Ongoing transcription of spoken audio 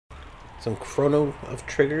Some Chrono of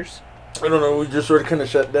triggers. I don't know, we just sort of kind of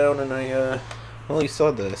shut down and I, Well, you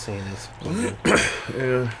saw the scene is.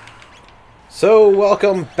 yeah. So,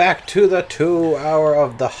 welcome back to the 2 hour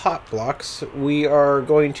of the Hot Blocks. We are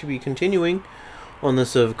going to be continuing on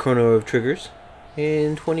this of Chrono of Triggers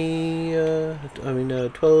in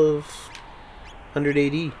 1200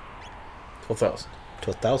 AD. 12,000.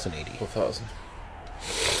 12,000 AD. 12,000.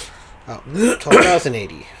 Oh, 12,000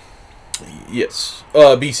 AD. Yes.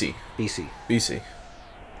 BC. BC. BC.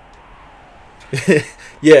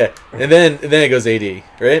 Yeah, and then it goes AD,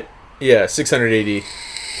 right? Yeah, 600 AD.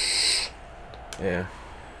 Yeah.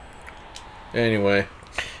 Anyway.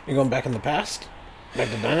 You're going back in the past? Back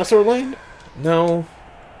to Dinosaur Land? No.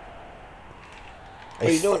 What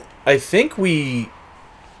are you doing? I think we...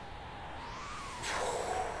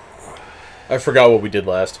 I forgot what we did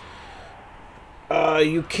last.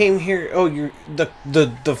 You came here. Oh, you're the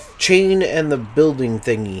chain and the building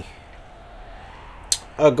thingy.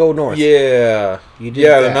 Go north. Yeah. You did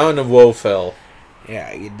Yeah, that. the Mountain of Woe fell.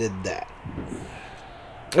 Yeah, you did that.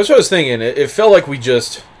 That's what I was thinking. It felt like we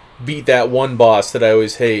just beat that one boss that I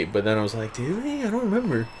always hate, but then I was like, did we? I don't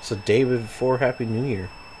remember. It's a day before Happy New Year.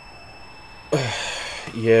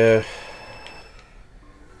 Yeah.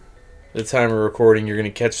 The time of recording, you're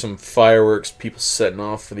going to catch some fireworks, people setting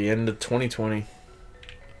off for the end of 2020.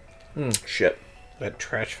 Shit. That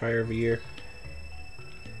trash fire of a year.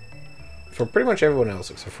 For pretty much everyone else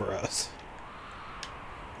except for us.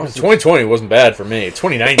 Oh, 2020 wasn't bad for me.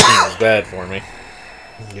 2019 was bad for me.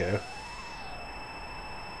 Yeah.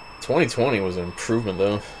 2020 was an improvement,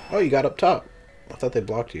 though. Oh, you got up top. I thought they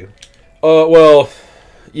blocked you. Well,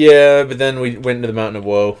 yeah, but then we went into the Mountain of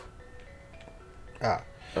Woe. Ah.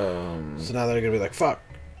 So now they're gonna be like, fuck.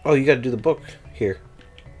 Oh, you gotta do the book here.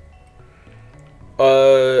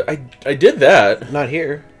 I did that. Not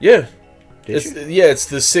here. Yeah. Did you? Yeah, it's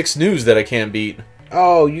the 6 news that I can't beat.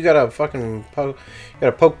 Oh, you gotta fucking poke. You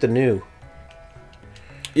gotta poke the new.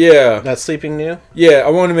 Yeah. That sleeping new? Yeah, I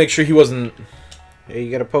wanted to make sure he wasn't Yeah,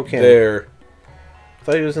 you gotta poke him. there. I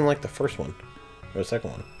thought he was in like the first one. Or the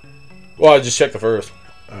second one. Well, I just checked the first.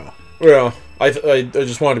 Oh. Yeah. I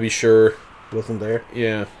just wanted to be sure. Wasn't there?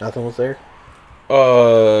 Yeah. Nothing was there?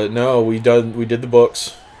 No, we did the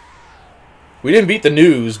books. We didn't beat the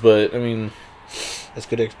news, but I mean, That's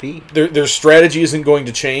good XP. their strategy isn't going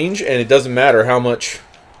to change, and it doesn't matter how much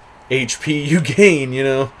HP you gain, you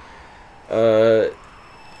know.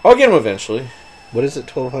 I'll get them eventually. What is it,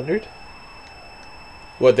 1200?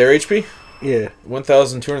 What, their HP? Yeah.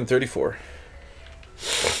 1,234.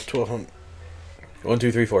 1200. 1,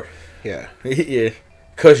 2, 3, 4. Yeah. Yeah.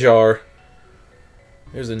 Kajar.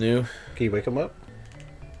 There's a new. Can you wake him up?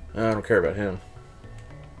 I don't care about him.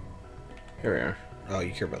 Here we are. Oh,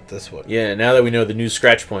 you care about this one. Yeah, now that we know the new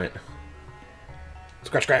scratch point.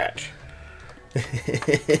 Scratch, scratch.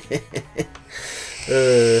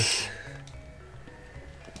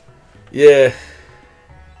 Yeah.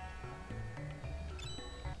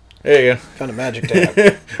 There you go. Found a magic tab.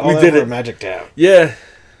 We did it. A magic tab. Yeah.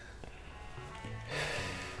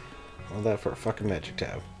 All that for a fucking magic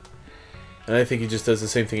tab. And I think he just does the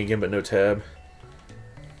same thing again, but no tab.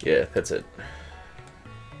 Yeah, that's it.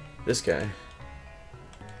 This guy.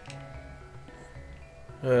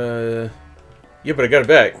 Yeah, but I got it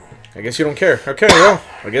back. I guess you don't care. Okay, well,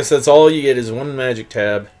 I guess that's all you get is one magic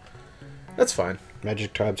tab. That's fine.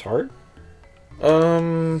 Magic tab's hard?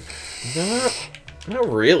 Not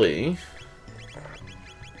really.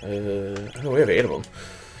 Oh, we have 8 of them.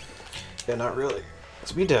 Yeah, not really.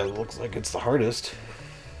 Speed tab looks like it's the hardest.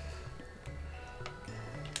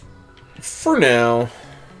 For now.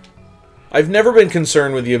 I've never been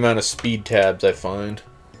concerned with the amount of speed tabs I find.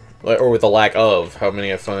 Or with the lack of how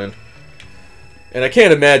many I find. And I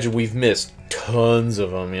can't imagine we've missed tons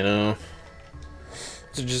of them, you know?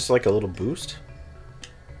 Is it just like a little boost?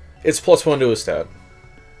 It's +1 to a stat.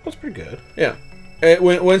 That's pretty good. Yeah. And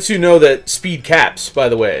once you know that speed caps, by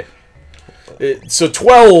the way. So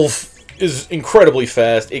 12 is incredibly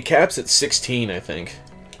fast. It caps at 16, I think.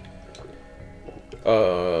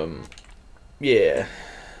 Yeah.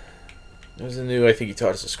 There's a new, I think he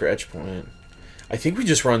taught us a scratch point. I think we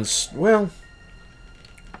just run, well,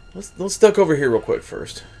 let's duck over here real quick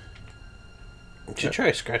first. You should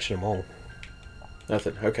try scratching them all.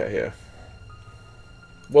 Nothing. Okay, yeah.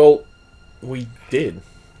 Well, we did.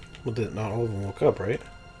 Well, not all of them woke up, right?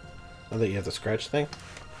 Now that you have the scratch thing?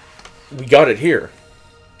 We got it here.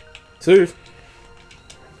 Save.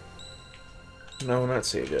 No, not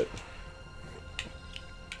save yet.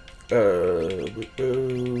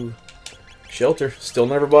 Shelter. Still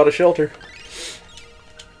never bought a shelter.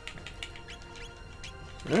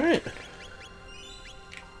 Alright.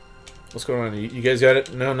 What's going on? You guys got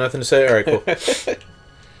it? No, nothing to say? Alright, cool.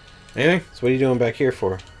 Anything? So what are you doing back here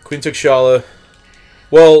for? Queen took Shala.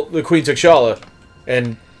 Well, the Queen took Shala,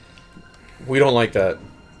 and we don't like that.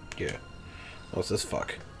 Yeah. What's this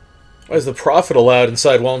fuck? Why is the Prophet allowed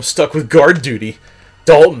inside while I'm stuck with guard duty?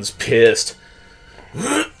 Dalton's pissed.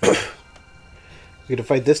 You gonna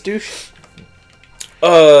fight this douche?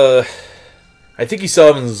 I think he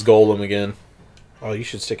summons his golem again. Oh, you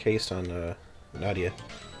should stick haste on Nadia.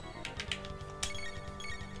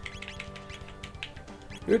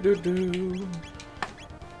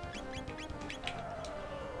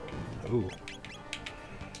 Ooh.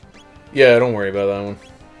 Yeah, don't worry about that one.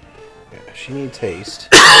 Yeah, she needs haste.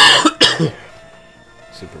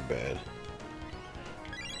 Super bad.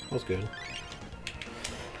 That was good.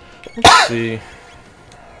 Let's see.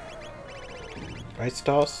 Ice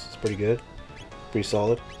toss. It's pretty good. Pretty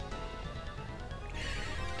solid.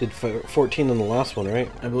 Did 14 on the last one,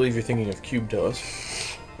 right? I believe you're thinking of cube toss.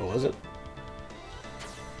 What was it?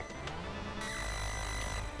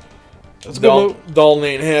 That's a good move. Dalton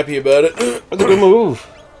ain't happy about it. That's a good move.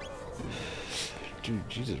 Dude,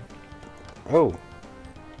 Jesus. Oh.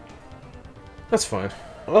 That's fine.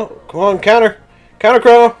 Oh, come on, counter. Counter,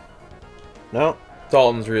 Chrono. No.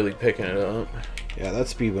 Dalton's really picking it up. Yeah, that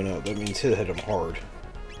speed went up. That means he'll hit him hard.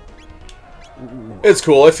 Ooh. It's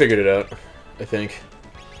cool. I figured it out. I think.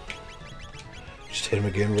 Just hit him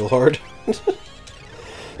again real hard.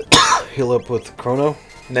 Heal up with Chrono.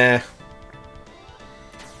 Nah.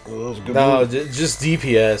 Oh, that was a good No, move. just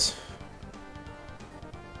DPS.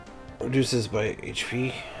 Reduces by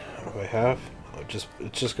HP by half. Oh,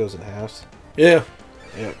 it just goes in halves. Yeah.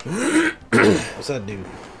 Yep. What's that do?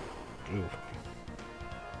 Ooh.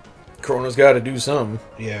 Chrono's got to do something.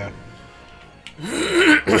 Yeah.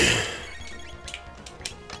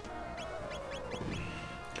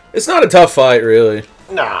 It's not a tough fight, really.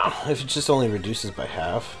 Nah, if it just only reduces by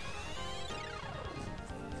half.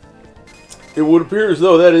 It would appear as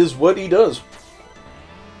though that is what he does.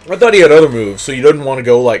 I thought he had other moves, so you didn't want to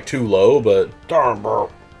go like too low, but Darn,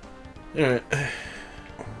 bro. alright.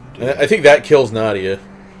 I think that kills Nadia.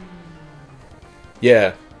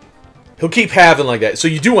 Yeah. He'll keep having like that. So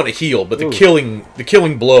you do want to heal, but the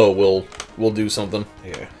killing blow will do something.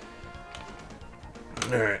 Yeah.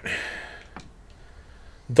 Alright.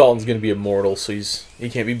 Dalton's gonna be immortal, so he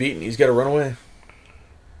can't be beaten. He's gotta run away.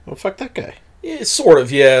 Well, fuck that guy. Yeah, sort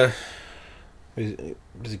of, yeah.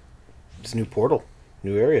 It's a new portal.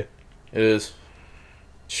 New area. It is.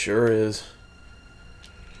 Sure is.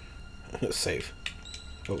 Save.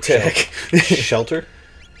 Oh, Tech. Shelter?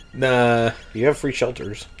 Nah. You have free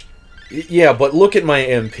shelters. Yeah, but look at my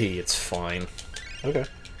MP. It's fine. Okay.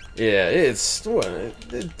 Yeah,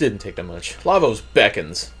 it didn't take that much. Lavos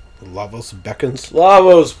beckons. Lavos beckons.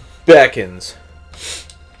 Lavos beckons.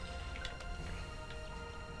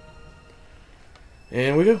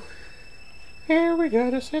 And we go. Here we go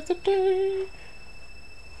to save the day.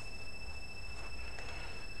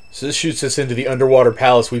 So this shoots us into the underwater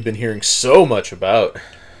palace we've been hearing so much about. What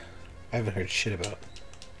I haven't heard shit about.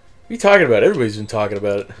 are you talking about? Everybody's been talking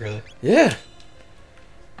about it. Really? Yeah.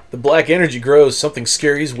 The black energy grows. Something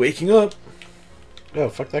scary is waking up. Oh,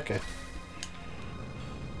 fuck that guy.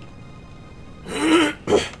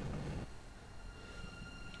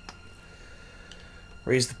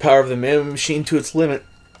 Raise the power of the mammoth machine to its limit.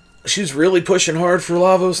 She's really pushing hard for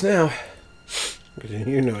Lavos now.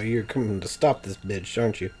 You know you're coming to stop this bitch,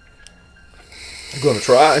 aren't you? I'm gonna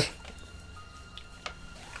try.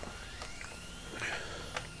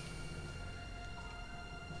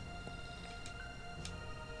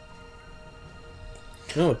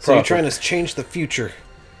 Oh, So you're trying to change the future.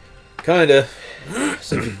 Kinda.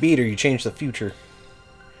 So if you beat her, you change the future.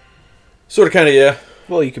 Sorta, kinda, yeah.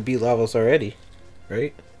 Well, you could beat Lavos already,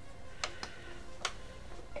 right?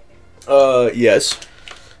 Yes.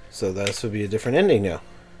 So this would be a different ending now.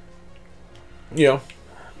 You know.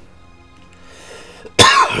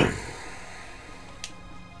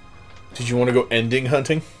 Did you want to go ending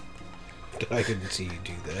hunting? I couldn't see you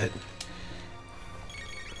do that.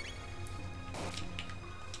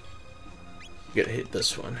 You gotta hit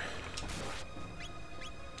this one.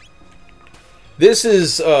 This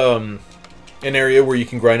is, an area where you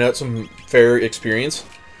can grind out some fair experience.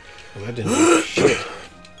 Well, that didn't do shit.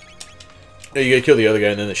 You gotta kill the other guy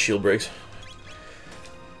and then the shield breaks.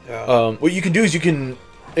 What you can do is you can,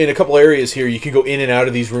 in a couple areas here, you can go in and out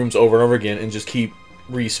of these rooms over and over again and just keep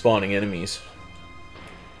respawning enemies.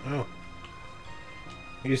 Oh.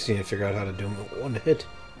 You just need to figure out how to do them one hit.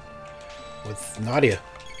 With Nadia.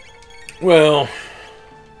 Well,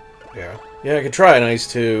 Yeah. yeah, I could try an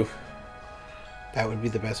ice too. That would be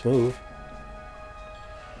the best move.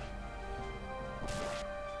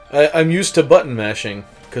 I'm used to button mashing,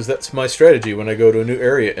 because that's my strategy when I go to a new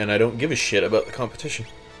area, and I don't give a shit about the competition.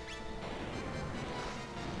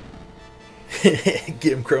 Get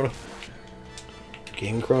him, Chrono.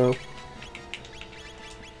 Game Chrono.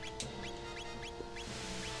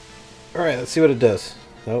 Alright, let's see what it does.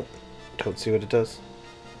 Nope. Don't see what it does.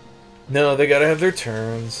 No, they gotta have their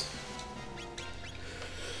turns.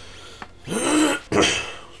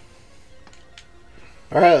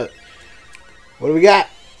 Alright. What do we got?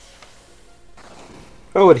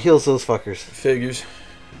 Oh, it heals those fuckers. Figures.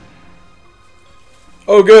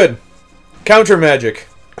 Oh, good. Counter magic.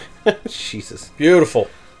 Jesus. Beautiful.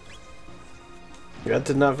 That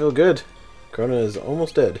did not feel good. Chrono is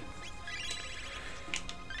almost dead.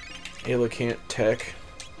 Ayla can't tech.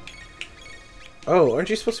 Oh, aren't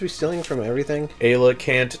you supposed to be stealing from everything? Ayla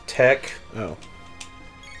can't tech. Oh.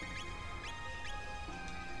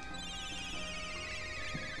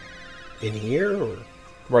 In here, or?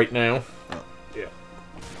 Right now. Oh, yeah.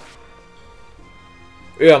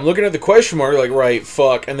 Yeah, I'm looking at the question mark, like, right,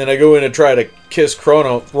 fuck. And then I go in and try to kiss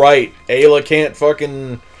Chrono. Right, Ayla can't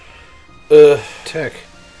fucking... Tech.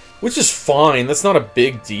 Which is fine. That's not a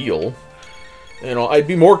big deal. You know, I'd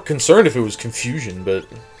be more concerned if it was confusion, but...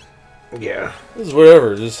 Yeah. This is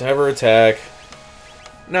whatever. Just have her attack.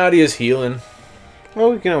 Nadia's healing.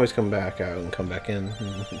 Well, we can always come back out and come back in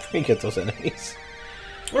and get those enemies.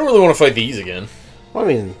 I don't really want to fight these again. Well, I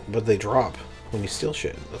mean, but they drop when you steal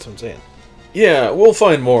shit. That's what I'm saying. Yeah, we'll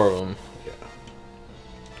find more of them. Yeah.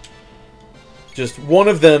 Just one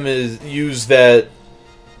of them is use that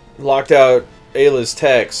locked out Ayla's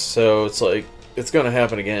text, so it's like it's gonna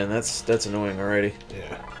happen again. That's annoying already.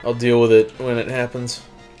 Yeah. I'll deal with it when it happens.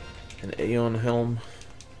 An Aeon helm.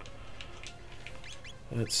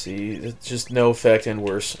 Let's see. It's just no effect and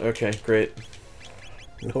worse. Okay, great.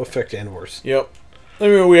 No effect and worse. Yep. I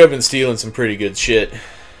mean, we have been stealing some pretty good shit.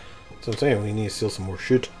 That's what I'm saying. We need to steal some more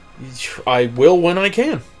shit. I will when I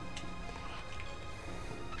can.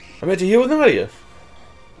 I meant to heal with Nadia.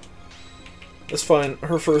 That's fine.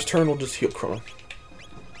 Her first turn will just heal Chrono.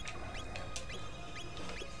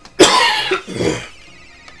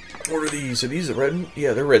 What are these? Are these the red?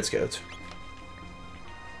 Yeah, they're red scouts.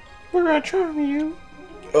 We're gonna charm you.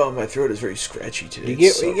 Oh, my throat is very scratchy today. You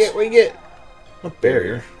get what you get what you get. A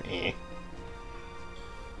barrier. Eh.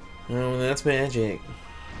 Oh, that's magic.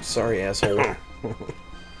 Sorry, asshole.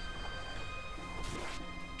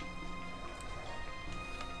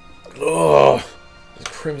 Oh,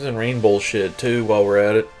 Crimson Rain bullshit too. While we're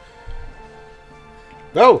at it.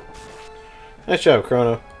 Oh, nice job,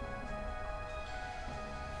 Chrono.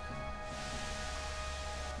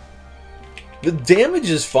 The damage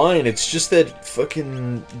is fine. It's just that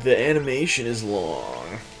fucking the animation is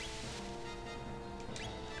long,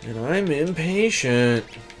 and I'm impatient.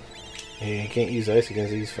 Yeah, you can't use ice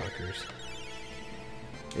against these fuckers.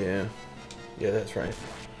 Yeah, that's right.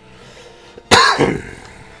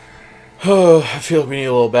 Oh, I feel like we need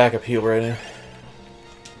a little backup heal right now.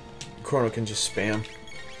 Chrono can just spam.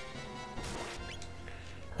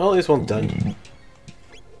 Well, at least one's done.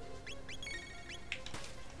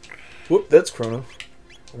 Whoop, that's Chrono.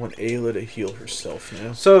 I want Ayla to heal herself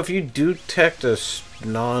now. So if you do detect a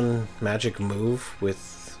non-magic move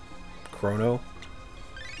with Chrono,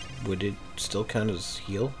 would it still count as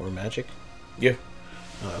heal or magic? Yeah.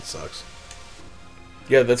 Oh, that sucks.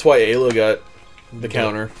 Yeah, that's why Ayla got the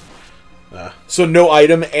counter. Ah. So no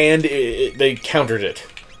item, and they countered it.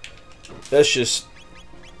 That's just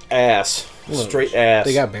ass. Well, Straight ass.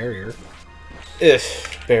 They got barrier.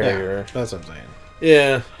 Barrier. Yeah, that's what I'm saying.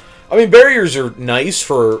 Yeah. I mean, barriers are nice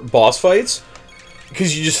for boss fights,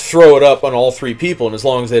 because you just throw it up on all three people, and as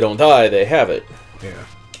long as they don't die, they have it.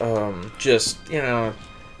 Yeah. Just, you know,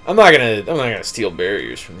 I'm not gonna steal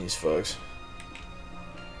barriers from these folks.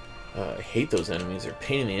 I hate those enemies. They're a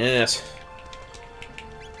pain in the ass.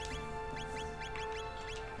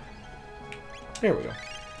 There we go.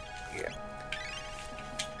 Yeah.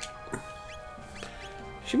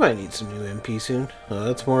 She might need some new MP soon.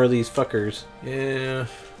 That's more of these fuckers. Yeah.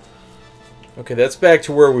 Okay, that's back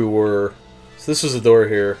to where we were. So this is the door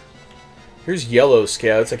here. Here's yellow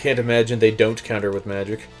scouts. I can't imagine they don't counter with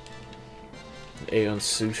magic. An Aeon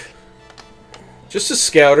suit. Just a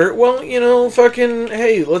scouter. Well, you know, fucking...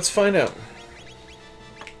 Hey, let's find out.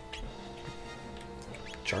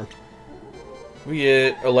 Charm. We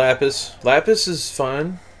get a Lapis. Lapis is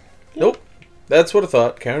fine. Yeah. Nope. That's what I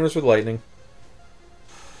thought. Counters with lightning.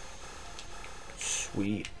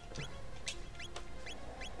 Sweet.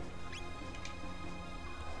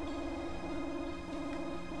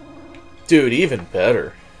 Dude, even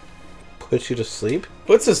better. Puts you to sleep?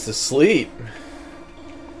 Puts us to sleep.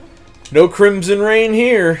 No Crimson Rain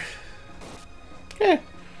here. Yeah.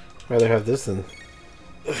 Rather have this than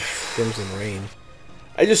Crimson Rain.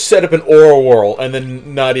 I just set up an Aura Whirl, and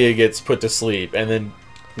then Nadia gets put to sleep, and then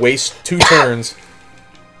waste 2 turns.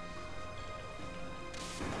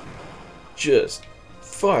 Just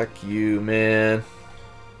fuck you, man.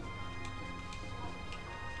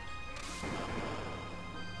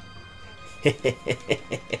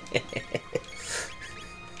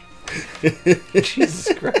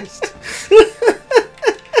 Jesus Christ.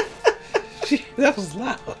 That was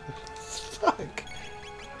loud. Fuck.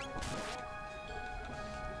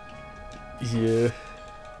 Yeah.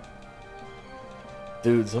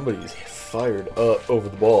 Dude, somebody's fired up over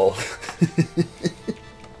the ball.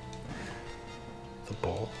 The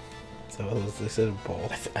ball? Is that what they said? A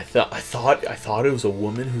ball? I thought it was a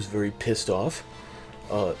woman who's very pissed off.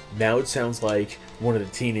 Now it sounds like one of the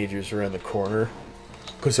teenagers around the corner,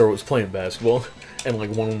 because they're always playing basketball, and like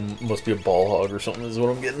one of them must be a ball hog or something. Is what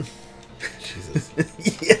I'm getting. Jesus.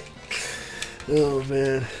 Yeah. Oh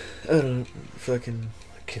man, I don't fucking.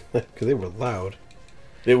 Because they were loud.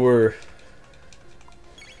 They were.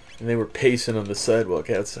 And they were pacing on the sidewalk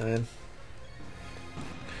outside.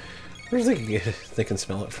 Where's they can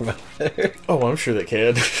smell it from out there? Oh, I'm sure they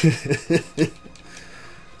can.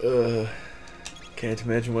 Can't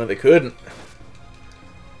imagine why they couldn't.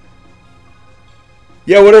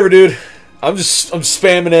 Yeah, whatever, dude. I'm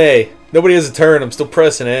spamming A. Nobody has a turn. I'm still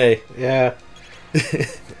pressing A. Yeah.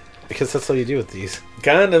 Because that's all you do with these.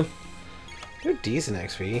 Kind of. They're decent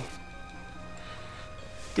XP.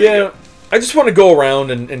 Yeah, I just want to go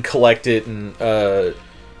around and collect it and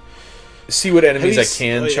see what enemies I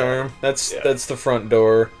can charm. That's the front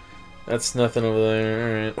door. That's nothing over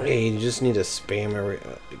there. All right. Hey, you just need to spam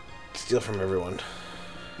steal from everyone.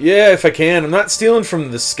 Yeah, if I can. I'm not stealing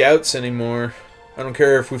from the scouts anymore. I don't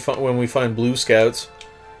care if when we find blue scouts.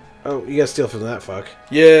 Oh, you gotta steal from that fuck.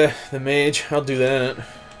 Yeah, the mage. I'll do that.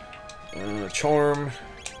 Charm.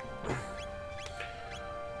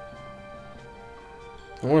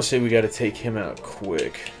 I want to say we got to take him out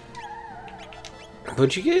quick.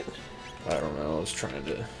 What'd you get? I don't know. I was trying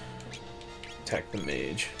to attack the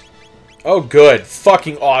mage. Oh, good.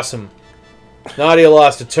 Fucking awesome. Nadia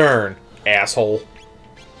lost a turn. Asshole.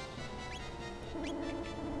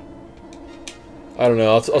 I don't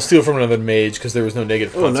know. I'll steal from another mage because there was no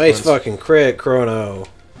negative consequence. Oh, nice fucking crit, Chrono.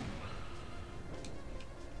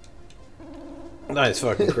 Nice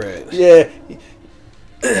fucking crit. Yeah.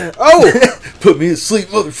 Oh! Put me to sleep,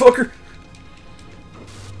 motherfucker.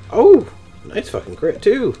 Oh! Nice fucking crit,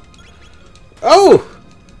 too. Oh!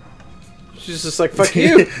 She's just like, fuck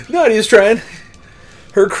you. Nadia's trying.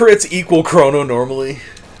 Her crits equal Chrono normally.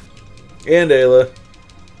 And Ayla.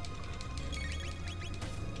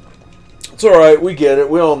 It's alright, we get it.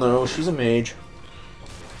 We all know. She's a mage.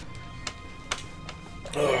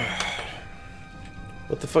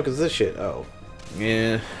 What the fuck is this shit? Oh.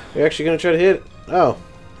 Yeah. You're actually gonna try to hit it? Oh.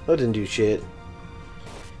 That didn't do shit.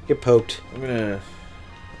 Get poked. I'm gonna...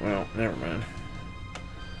 Well, never mind.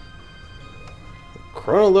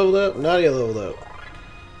 Chrono leveled up, Nadia leveled up.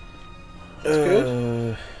 That's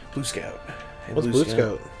good. Blue Scout. Hey, What's Blue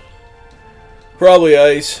Scout? Probably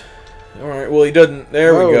ice. Alright, well he doesn't...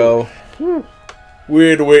 There we go. Whew. We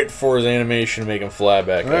had to wait for his animation to make him fly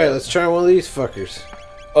back up. Alright, let's try one of these fuckers.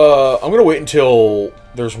 I'm gonna wait until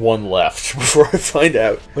there's one left before I find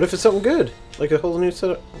out. What if it's something good? Like a whole new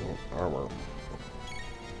set of armor.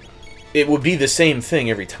 It would be the same thing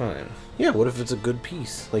every time. Yeah, what if it's a good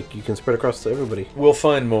piece? Like you can spread across to everybody. We'll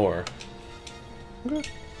find more.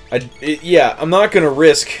 Okay. Yeah, I'm not gonna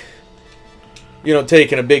risk, you know,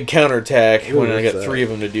 taking a big counterattack Ooh, when I got 3 of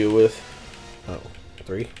them to deal with. Oh,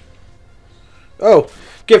 3? Oh,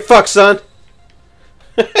 get fucked, son!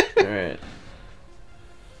 Alright.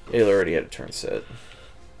 Ayla already had a turn set.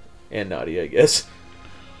 And Nadia, I guess.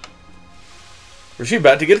 Was she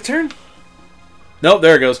about to get a turn? Nope,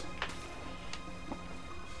 there it goes.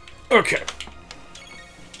 Okay.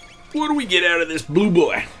 What do we get out of this blue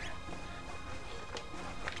boy?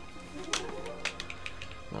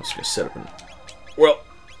 I was going to set up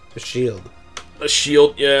A shield. a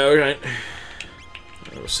shield. Yeah, alright.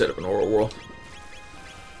 I'll set up an Aura Whirl.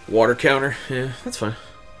 Water counter. Yeah, that's fine.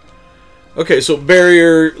 Okay, so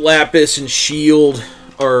barrier, lapis, and shield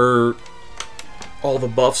are all the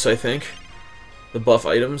buffs, I think. The buff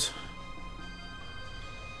items.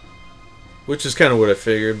 Which is kind of what I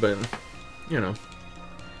figured, but, you know,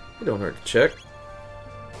 it don't hurt to check.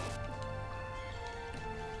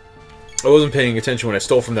 I wasn't paying attention when I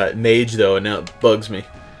stole from that mage, though, and now it bugs me.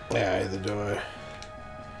 Yeah, either do I.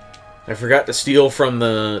 I forgot to steal from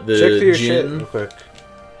the Check through your gin. shit real quick.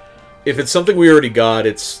 If it's something we already got,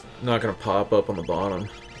 it's not gonna pop up on the bottom.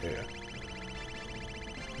 Yeah.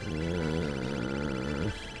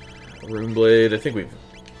 Rune Blade, I think we've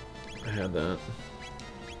had that.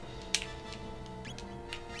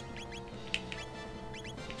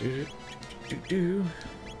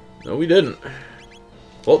 No, we didn't.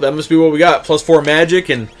 Well, that must be what we got. +4 magic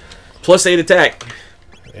and +8 attack.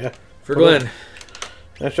 Yeah. For Glenn.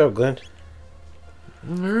 Nice job, Glenn.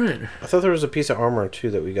 Alright. I thought there was a piece of armor, too,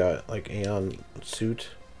 that we got. Like, Aeon suit.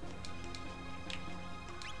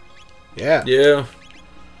 Yeah. Yeah.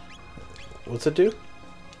 What's it do?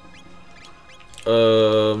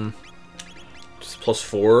 Just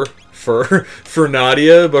 +4 for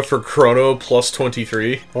Nadia, but for Chrono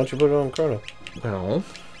 +23. Why don't you put it on Chrono? Well.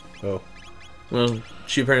 Oh. Well,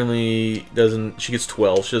 she apparently doesn't. She gets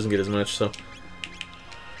 12. She doesn't get as much, so.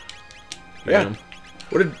 Yeah. Bam.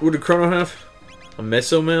 What did Chrono have? A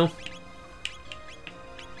Meso Male?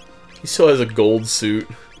 He still has a gold suit.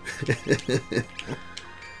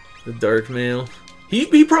 The Dark Mail.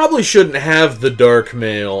 He probably shouldn't have the Dark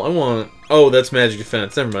Mail. I want... Oh, that's Magic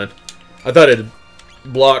Defense. Never mind. I thought it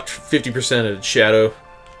blocked 50% of its shadow.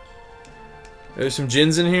 There's some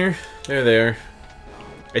Djinns in here. There they are.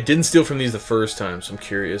 I didn't steal from these the first time, so I'm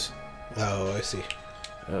curious. Oh, I see.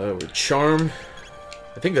 With Charm.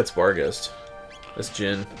 I think that's Barghest. That's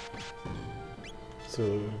Djinn.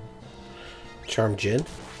 So... Charm Djinn?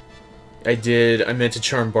 I meant to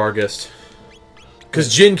Charm Barghest.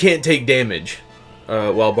 Because Djinn can't take damage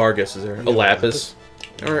while Barghest is there. A Lapis.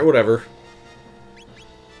 Alright, whatever.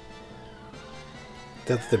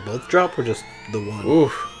 That's they both drop or just the one?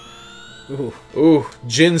 Ooh. Ooh. Ooh.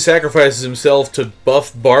 Djinn sacrifices himself to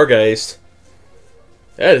buff Barghest.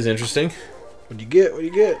 That is interesting. What'd you get? What'd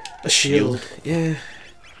you get? A shield. Yeah.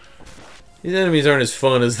 These enemies aren't as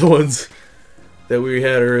fun as the ones that we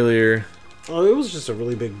had earlier. Oh, it was just a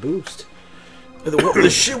really big boost. The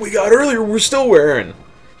shit we got earlier, we're still wearing.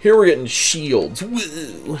 Here we're getting shields.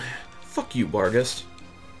 Woo. Fuck you, Barghest.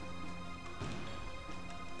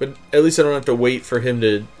 But at least I don't have to wait for him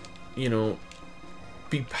to, you know,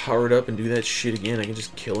 be powered up and do that shit again. I can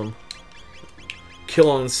just kill him. Kill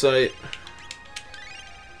on sight.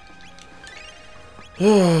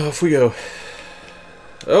 Off we go.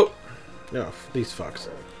 Oh. No, these fucks.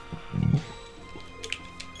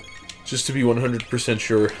 Just to be 100%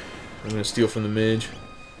 sure, I'm gonna steal from the mage.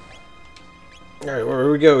 Alright,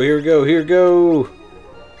 here we go, here we go, here we go!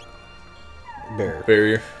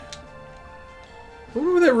 Barrier. I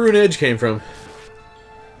wonder where that rune edge came from.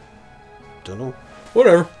 Don't know.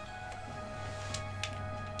 Whatever.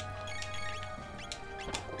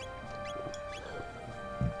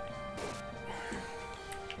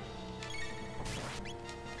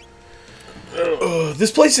 This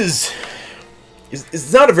place is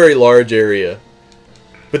it's not a very large area,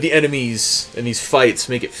 but the enemies and these fights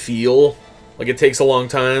make it feel like it takes a long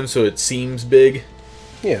time, so it seems big.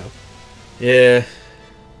 Yeah. Yeah.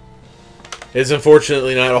 It's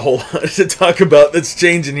unfortunately not a whole lot to talk about that's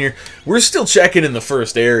changing here. We're still checking in the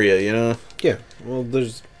first area, you know? Yeah. Well,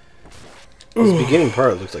 there's... This beginning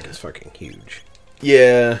part looks like it's fucking huge.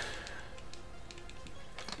 Yeah.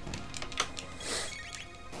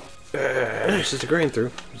 It's just a grain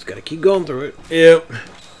through. Just gotta keep going through it. Yep.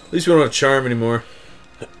 At least we don't have charm anymore.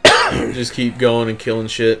 Just keep going and killing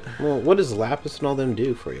shit. Well, what does Lapis and all them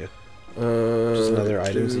do for you? Just another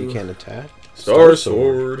items that you can't attack? Star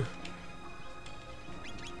Sword.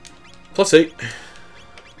 +8.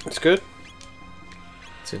 That's good.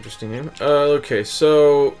 It's interesting name. Okay,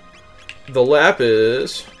 so the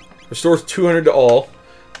Lapis restores 200 to all.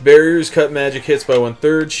 Barriers cut magic hits by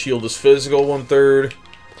 1/3. Shield is physical 1/3.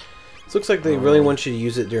 This looks like they really want you to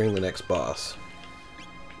use it during the next boss.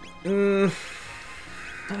 Not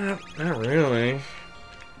really.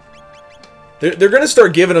 They're gonna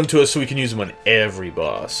start giving them to us so we can use them on every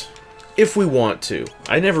boss. If we want to.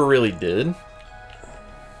 I never really did.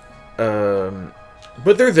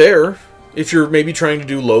 But they're there. If you're maybe trying to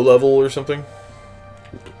do low level or something.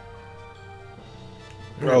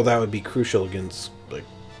 Oh, that would be crucial against, like...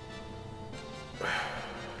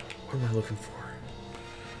 What am I looking for?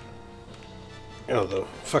 Oh, the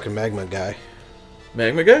fucking magma guy.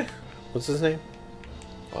 Magma guy? What's his name?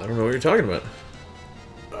 I don't know what you're talking about.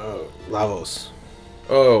 Lavos.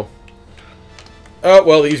 Oh. Oh,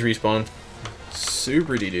 well, these respawn.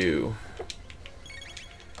 Super-de-doo.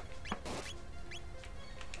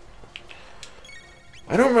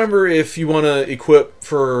 I don't remember if you want to equip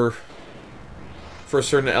for a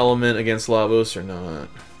certain element against Lavos or not.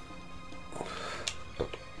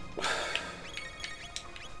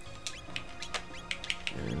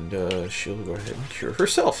 And she'll go ahead and cure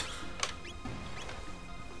herself.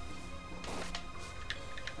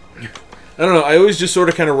 I don't know. I always just sort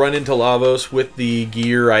of kind of run into Lavos with the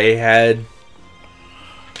gear I had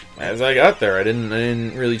as I got there. I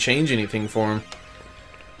didn't really change anything for him.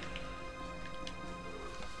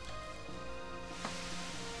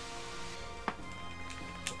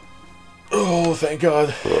 Oh, thank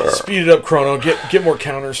God. Speed it up, Chrono. Get more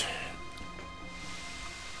counters.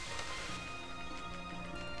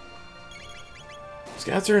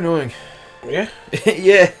 Scouts are annoying. Yeah?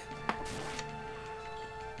 Yeah.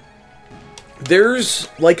 There's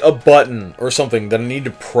like a button or something that I need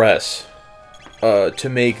to press to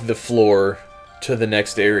make the floor to the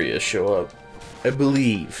next area show up. I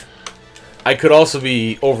believe. I could also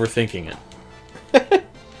be overthinking it.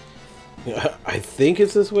 Yeah, I think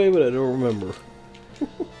it's this way, but I don't remember.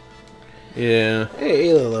 Yeah. Hey,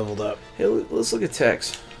 Ayla leveled up. Hey, let's look at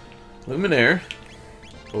Tex. Luminaire.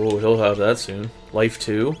 Oh, he'll have that soon. Life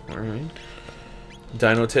 2. Alright.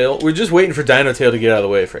 Dino Tail. We're just waiting for Dino Tail to get out of the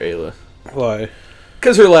way for Ayla. Why?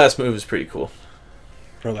 Because her last move is pretty cool.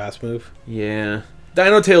 Her last move? Yeah.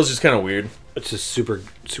 Dino Tail's just kind of weird. It's just super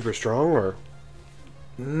strong, or?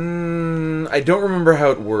 I don't remember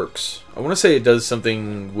how it works. I want to say it does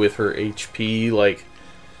something with her HP, like...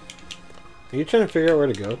 Are you trying to figure out where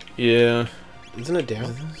to go? Yeah. Isn't it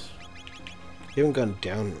down? You haven't gone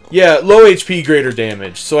down. Yeah, low HP, greater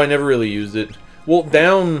damage, so I never really used it. Well,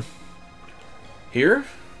 down... here?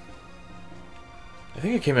 I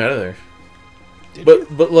think it came out of there.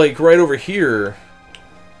 But like, right over here...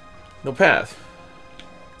 no path.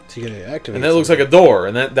 So you gotta activate. And that looks like a door,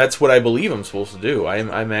 and that's what I believe I'm supposed to do.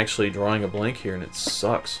 I'm actually drawing a blank here, and it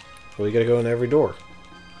sucks. Well, you gotta go in every door.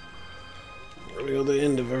 Where do we go to the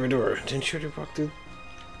end of every door? Didn't you already walk through?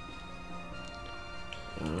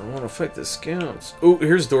 I want to fight the scouts. Oh,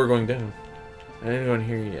 here's the door going down. I didn't go in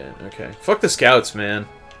here yet. Okay. Fuck the scouts, man.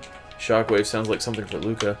 Shockwave sounds like something for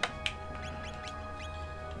Luca.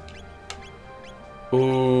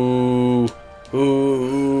 Ooh.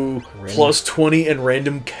 Ooh. Plus 20 and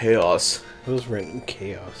random chaos. What was random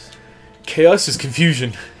chaos? Chaos is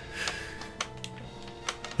confusion.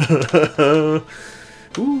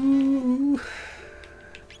 Ooh.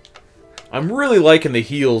 I'm really liking the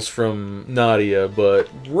heals from Nadia, but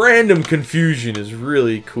random confusion is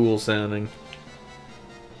really cool sounding.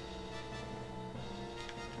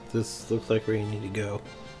 This looks like where you need to go.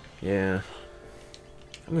 Yeah.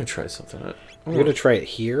 I'm gonna try something out. You're gonna try it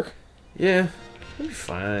here? Yeah. It'll be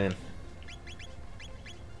fine.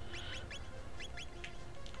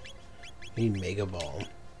 You need Mega Ball.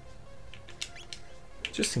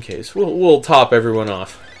 Just in case. We'll top everyone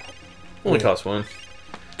off. Only costs one.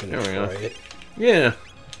 There we go. It. Yeah.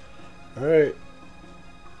 Alright.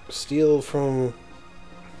 Steal from...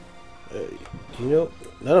 you know?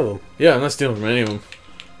 None of them. Yeah, I'm not stealing from any of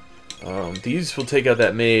them. These will take out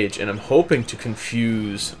that mage, and I'm hoping to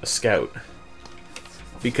confuse a scout.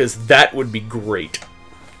 Because that would be great.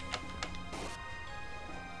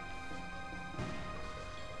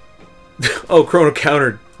 Oh, Chrono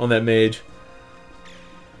countered on that mage.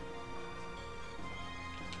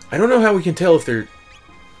 I don't know how we can tell if they're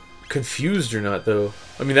confused or not, though.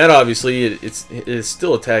 I mean, that obviously, it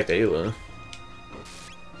still attacked Ayla.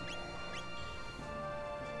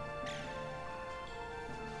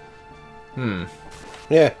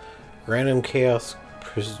 Yeah. Random chaos,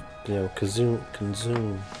 you know,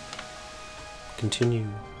 consume. Continue.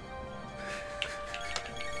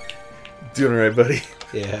 Doing alright, buddy?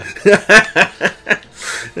 Yeah.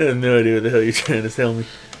 I have no idea what the hell you're trying to tell me.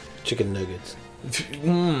 Chicken nuggets.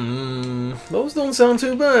 Those don't sound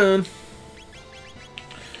too bad.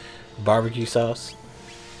 Barbecue sauce.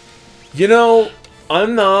 You know,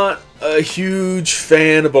 I'm not a huge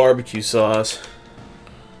fan of barbecue sauce.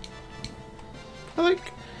 I like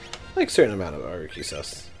a certain amount of barbecue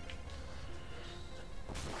sauce.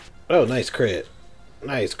 Oh, nice crit.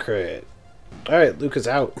 Nice crit. Alright, Luca's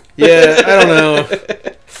out. Yeah, I don't know.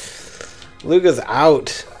 Luca's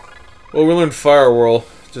out. Well, we learned Firewhirl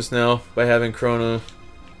just now by having Chrono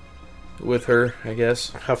with her, I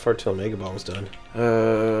guess. How far till Mega Bomb's done?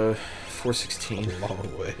 416. A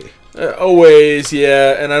long way. Always,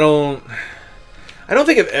 yeah, and I don't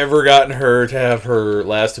think I've ever gotten her to have her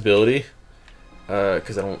last ability.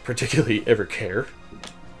 Because I don't particularly ever care.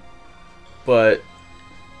 But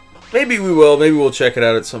maybe we will. Maybe we'll check it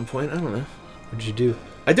out at some point. I don't know. What'd you do?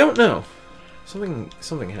 I don't know.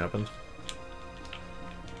 Something happened.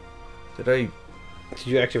 Did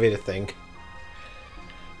you activate a thing?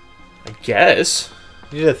 I guess.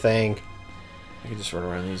 You did a thing. I can just run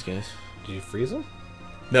around these guys. Did you freeze them?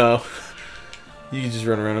 No. You can just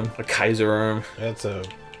run around them. A Kaiser arm. That's a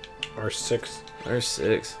R6.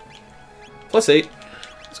 R6. +8.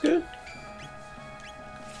 That's good.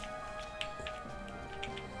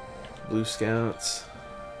 Blue Scouts.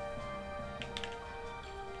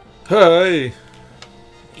 Hi!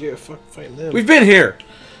 Yeah, fuck fighting them. We've been here!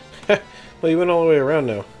 Well, you went all the way around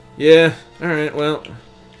now. Yeah, alright, well.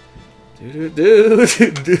 Do.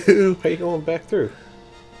 How you going back through?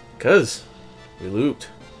 Cause we looped.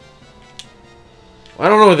 I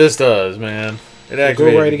don't know what this does, man. It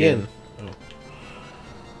activated go right again. Oh.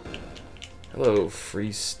 Hello,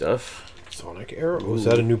 free stuff. Sonic arrow. Oh, is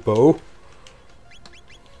that a new bow?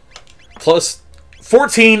 Plus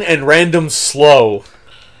 14 and random slow.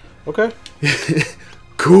 Okay.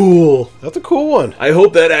 Cool. That's a cool one. I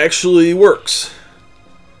hope that actually works.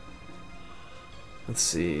 Let's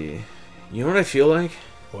see. You know what I feel like?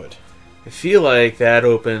 What? I feel like that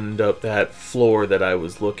opened up that floor that I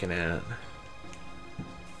was looking at.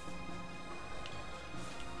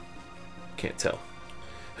 Can't tell.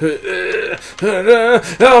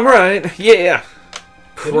 Alright, yeah.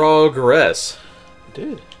 Progress. I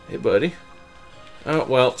did. Hey, buddy. Oh,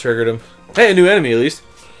 well, triggered him. Hey, a new enemy at least.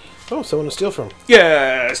 Oh, someone to steal from.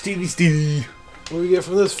 Yeah, Stevie. What do we get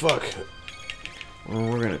from this fuck? Well,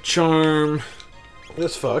 we're gonna charm.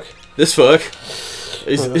 This fuck. This fuck.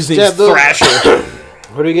 His name's Thrasher.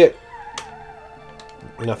 What do we get?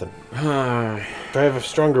 Nothing. I have a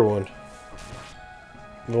stronger one.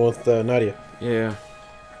 The one with Nadia. Yeah.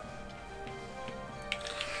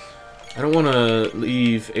 I don't want to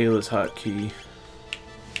leave Ayla's hotkey.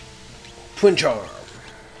 Twin charm.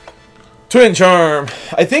 Twin charm.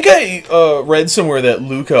 I think I read somewhere that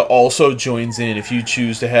Luca also joins in if you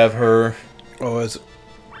choose to have her. Oh, is it?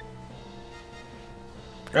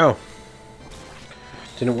 Oh.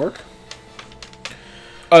 Didn't it work?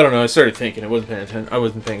 I don't know. I started thinking. I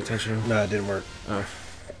wasn't paying attention. No, it didn't work.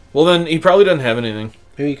 Well, then he probably doesn't have anything.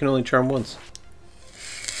 Maybe you can only charm once.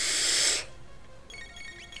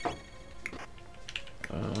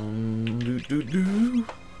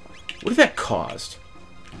 What did that cost?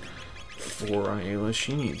 4 on Ayla.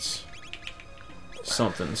 She needs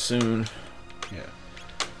something soon. Yeah.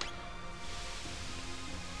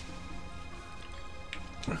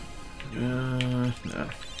 No.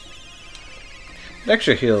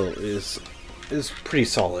 Extra heal is pretty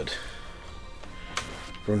solid.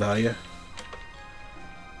 From Nadia.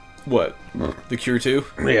 What? The Cure 2?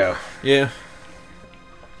 Yeah. Yeah.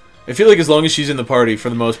 I feel like as long as she's in the party, for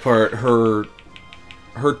the most part, her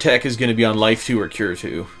tech is going to be on Life 2 or Cure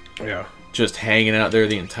 2. Yeah. Just hanging out there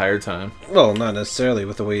the entire time. Well, not necessarily.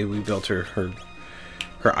 With the way we built her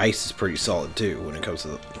ice is pretty solid too when it comes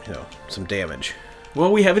to, you know, some damage.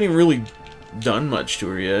 Well, we haven't even really done much to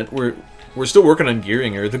her yet. We're still working on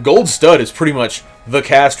gearing her. The gold stud is pretty much the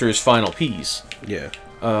caster's final piece. Yeah.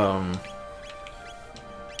 Almost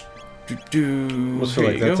feel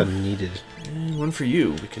like that's a needed. One for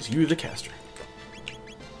you because you're the caster.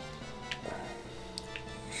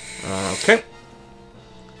 Okay.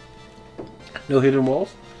 No hidden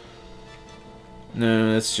walls?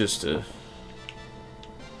 No, that's just a...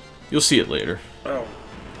 You'll see it later. Oh.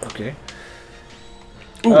 Okay.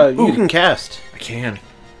 Ooh, you can cast. I can.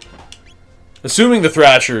 Assuming the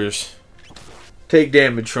Thrashers take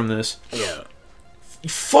damage from this. Yeah. You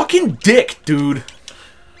fucking dick, dude.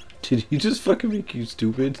 Did he just fucking make you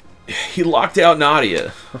stupid? He locked out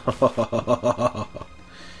Nadia.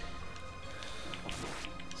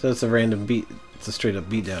 So it's a random beat. It's a straight up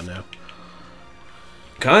beat down now.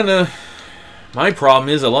 Kinda. My problem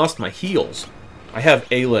is I lost my heals. I have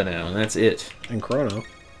Ayla now, and that's it. And Chrono.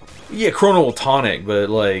 Yeah, Chrono will tonic, but,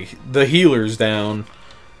 like, the healer's down.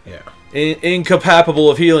 Yeah.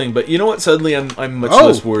 Incapable of healing, but you know what? Suddenly I'm much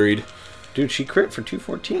less worried. Dude, she crit for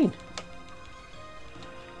 214.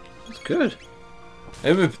 That's good.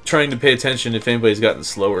 I've been trying to pay attention if anybody's gotten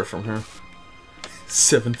slower from her.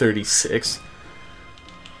 736.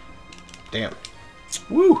 Damn.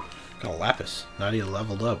 Woo! Got a Lapis. Nadia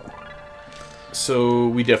leveled up. So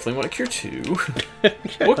we definitely want a cure 2.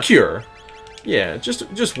 What cure? Yeah,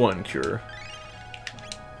 just one cure.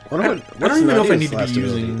 I don't even know if I need to be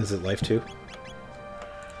using... Is it Life 2?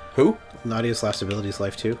 Who? Nadia's last ability is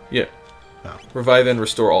Life 2? Yeah. Oh. Revive and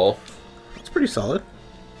restore all. It's pretty solid.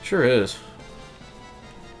 Sure is.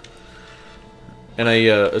 And I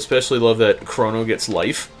especially love that Chrono gets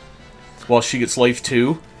life, while she gets life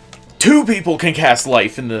too. 2 people can cast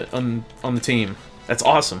life in the on the team. That's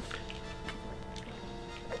awesome.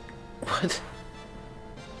 What?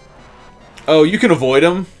 Oh, you can avoid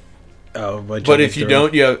them. Oh, but if you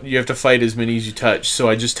don't, you have to fight as many as you touch. So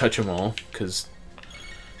I just touch them all because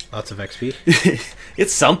lots of XP.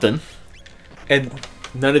 It's something. And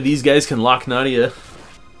none of these guys can lock Nadia.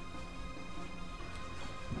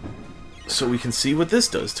 So we can see what this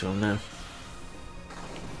does to him now.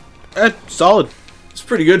 Solid. It's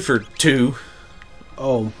pretty good for 2.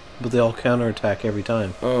 Oh, but they all counterattack every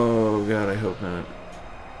time. Oh god, I hope not.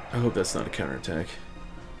 I hope that's not a counterattack.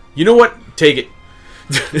 You know what? Take it.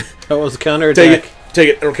 That was a counterattack. Take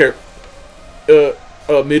it. I don't care.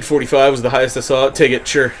 Mid 45 was the highest I saw. Take it.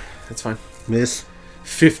 Sure. That's fine. Miss.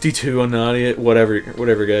 52 on Nadia.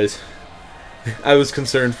 Whatever, guys. I was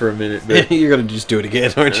concerned for a minute, but You're gonna just do it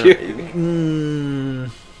again, aren't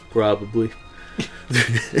you? Probably.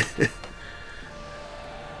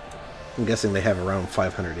 I'm guessing they have around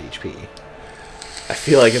 500 HP. I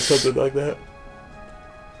feel like it's something like that.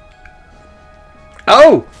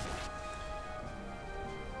 Oh!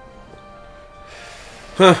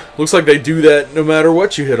 Huh. Looks like they do that no matter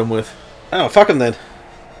what you hit them with. Oh, fuck them then.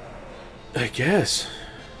 I guess.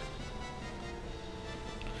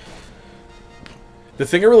 The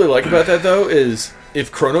thing I really like about that, though, is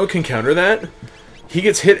if Chrono can counter that, he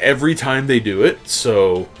gets hit every time they do it,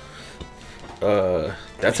 so...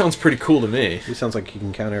 that sounds pretty cool to me. He sounds like he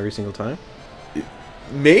can counter every single time.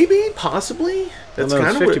 Maybe? Possibly? That's well,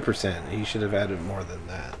 no, kind of 50%. He should have added more than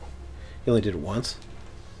that. He only did it once.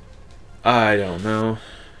 I don't know.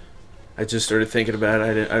 I just started thinking about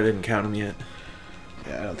it. I didn't count him yet.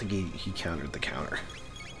 Yeah, I don't think he countered the counter.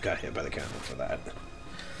 Got hit by the counter for that.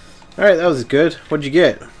 Alright, that was good. What'd you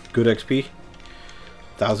get? Good XP?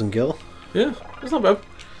 1,000 gil? Yeah, that's not bad.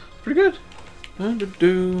 Pretty good.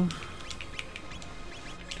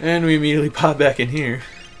 And we immediately pop back in here.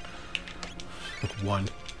 One.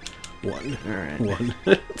 Alright. One.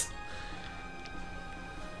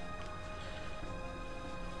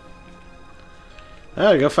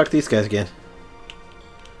 Oh, go fuck these guys again.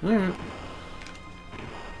 Alright.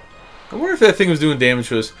 I wonder if that thing was doing damage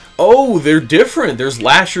to us. Oh, they're different. There's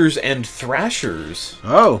Lashers and Thrashers.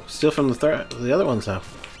 Oh, still from the other ones now.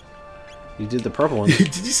 You did the purple one. Did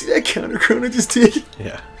you see that counter Chrono just did?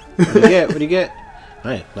 Yeah. What do you get? What do you get?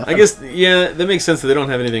 Hey, nothing. I guess, yeah, that makes sense that they don't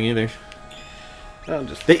have anything either.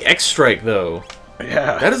 They X-Strike, though.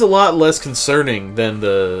 Yeah. That is a lot less concerning than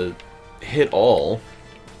the hit all.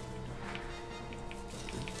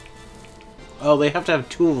 Oh, they have to have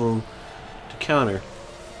 2 of them to counter.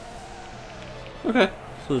 Okay.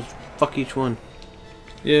 So fuck each one.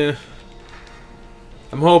 Yeah.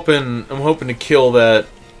 I'm hoping to kill that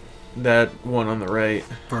one on the right.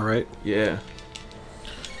 Far right? Yeah.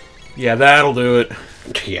 Yeah, that'll do it.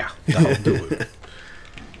 Yeah, that'll do it.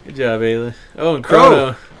 Good job, Ayla. Oh, and Chrono.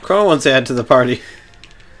 Oh, Chrono wants to add to the party.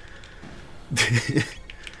 I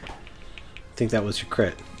think that was your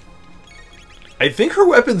crit. I think her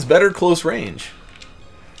weapon's better close range.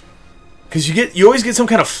 Because you always get some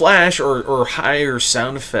kind of flash or higher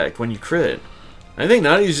sound effect when you crit. I think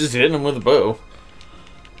Nadia's just hitting him with a bow.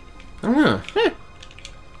 I don't know.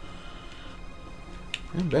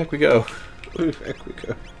 And back we go. Back we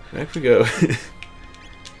go. Back we go.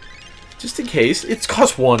 Just in case. It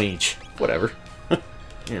costs 1 each. Whatever.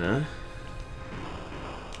 You know.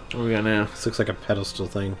 What do we got now? This looks like a pedestal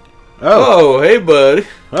thing. Oh, hey, bud.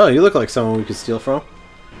 Oh, you look like someone we could steal from.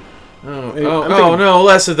 Oh, no,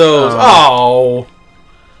 less of those. Oh.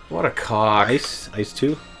 What a cock. Ice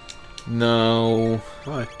 2? No.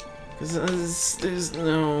 Why? Because there's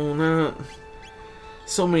not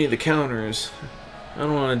so many of the counters. I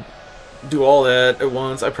don't want to do all that at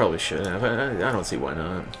once. I probably should have. I don't see why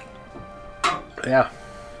not. Yeah.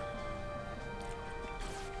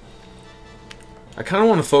 I kind of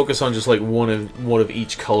want to focus on just like one of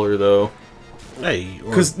each color though. Hey,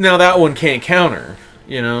 because now that one can't counter,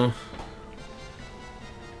 you know.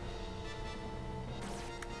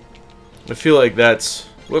 I feel like that's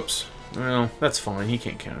whoops. Well, that's fine. He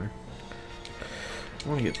can't counter. I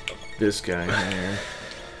want to get this guy in here.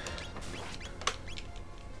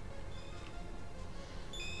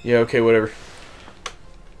 Yeah. Okay. Whatever.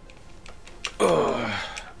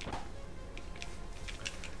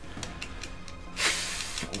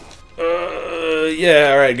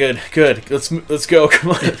 Yeah, alright, good. Let's go,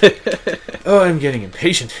 come on. Oh, I'm getting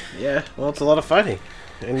impatient. Yeah, well, it's a lot of fighting.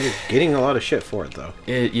 And you're getting a lot of shit for it, though.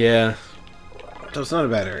 Yeah. So it's not a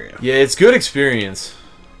bad area. Yeah, it's good experience.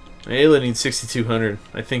 Ayla needs 6,200.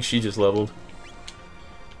 I think she just leveled.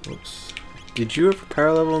 Oops. Did you ever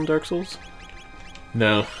power level in Dark Souls?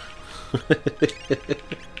 No.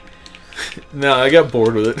 No, I got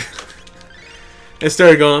bored with it. I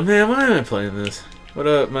started going, man, why am I playing this? What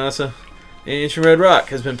up, Massa? Ancient red rock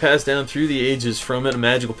has been passed down through the ages. From it, a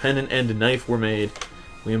magical pendant and a knife were made.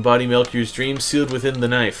 We embody Melchior's dream sealed within the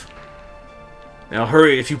knife. Now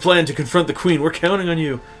hurry, if you plan to confront the queen, we're counting on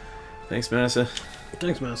you. Thanks, Massa.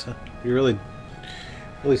 Thanks, Massa. You're really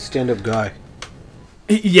stand-up guy.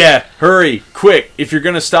 Yeah, hurry, quick. If you're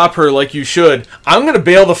gonna stop her like you should, I'm gonna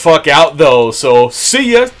bail the fuck out though, so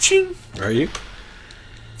see ya. Ching. Are you?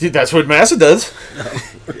 Dude, that's what Massa does.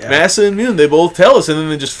 Oh, yeah. Massa and Moon, they both tell us and then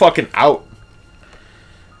they're just fucking out.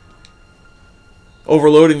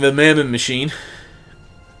 Overloading the Mammon machine.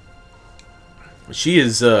 She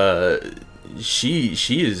is, she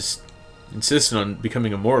is insistent on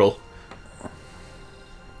becoming immortal.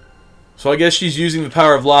 So I guess she's using the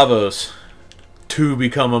power of Lavos to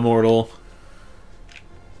become immortal.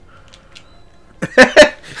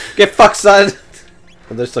 Get fucked, son!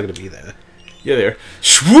 Well, they're still gonna be there. Yeah, there.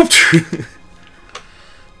 Swooped!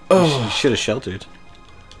 Oh. You should have sheltered.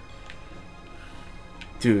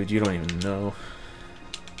 Dude, you don't even know.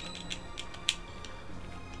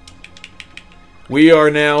 We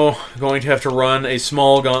are now going to have to run a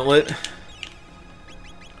small gauntlet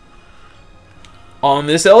on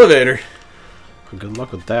this elevator. Well, good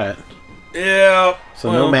luck with that. Yeah. So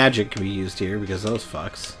well, no magic can be used here because those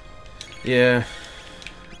fucks. Yeah.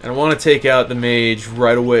 And I want to take out the mage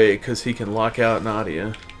right away because he can lock out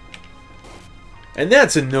Nadia. And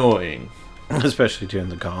that's annoying. Especially during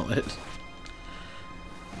the gauntlet.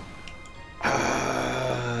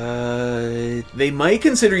 They might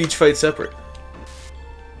consider each fight separate.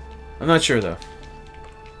 I'm not sure though.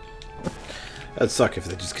 That'd suck if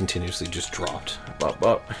they just continuously just dropped. Bop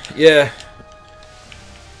bop. Yeah.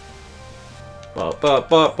 Bop bop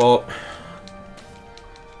bop bop.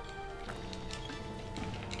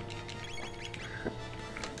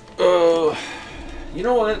 Oh, you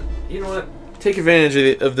know what? You know what? Take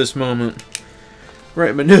advantage of this moment.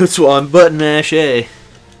 Write my notes while I'm button mash A.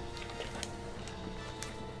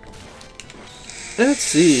 Let's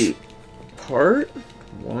see. Part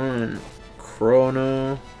 1.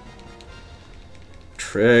 Chrono.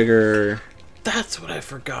 Trigger. That's what I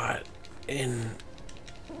forgot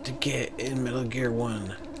to get in Metal Gear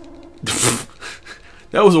 1.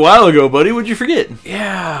 That was a while ago, buddy. What'd you forget?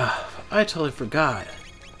 Yeah, I totally forgot.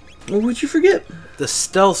 Well, what'd you forget? The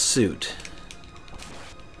stealth suit.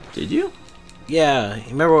 Did you? Yeah,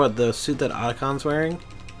 you remember what the suit that Otacon's wearing?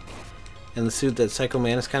 And the suit that Psycho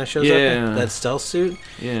Manus kind of shows up in? That stealth suit?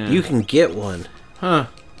 Yeah. You can get one. Huh.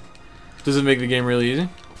 Does it make the game really easy?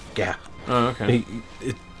 Yeah. Oh, okay.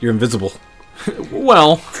 You're invisible.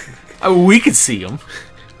 Well, we could see him.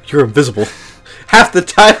 You're invisible. Half the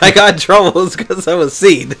time I got in trouble is because I was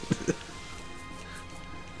seen.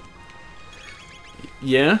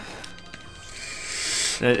 Yeah.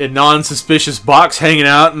 A non-suspicious box hanging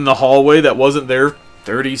out in the hallway that wasn't there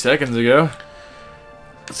 30 seconds ago.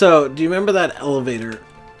 So, do you remember that elevator?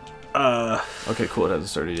 Okay, cool. It hasn't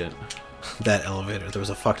started yet. That elevator. There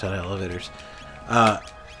was a fuck ton of elevators.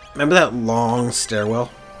 Remember that long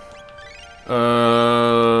stairwell?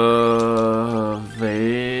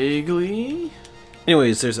 Vaguely.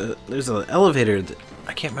 Anyways, there's an elevator that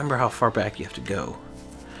I can't remember how far back you have to go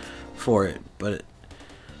for it, but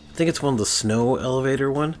I think it's one of the snow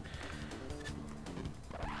elevator one,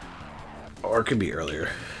 or it could be earlier.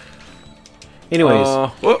 Anyways,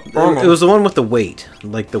 it was the one with the weight.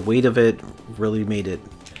 Like the weight of it really made it.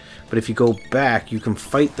 But if you go back, you can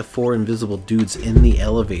fight the 4 invisible dudes in the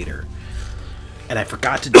elevator. And I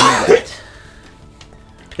forgot to do that.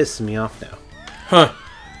 Pissing me off now. Huh.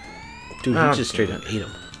 Dude, you just straight up ate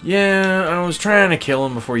him. Yeah, I was trying to kill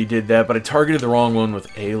him before you did that, but I targeted the wrong one with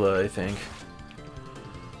Ayla, I think.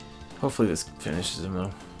 Hopefully this finishes him,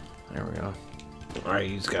 though. There we go. Alright,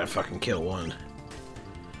 you just gotta fucking kill one.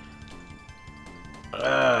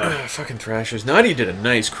 Fucking Thrashers. Nadia did a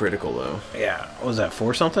nice critical, though. Yeah. What was that,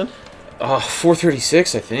 4 something?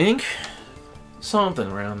 436, I think. Something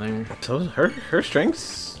around there. So her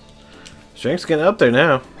strength's getting up there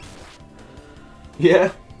now.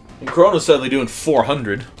 Yeah. And Chrono's suddenly doing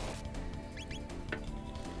 400.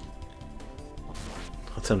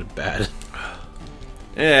 That sounded bad.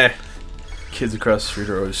 Eh. Kids across the street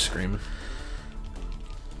are always screaming.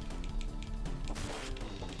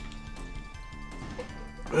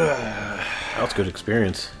 That was good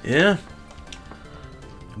experience. Yeah.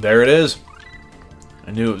 There it is.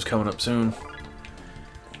 I knew it was coming up soon.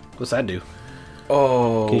 What's that do?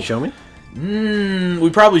 Oh. Can you show me? We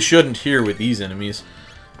probably shouldn't here with these enemies.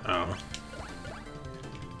 Oh.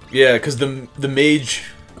 Yeah, because the mage...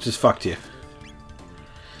 Just fucked you.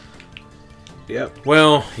 Yep.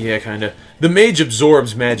 Well, yeah, kind of. The mage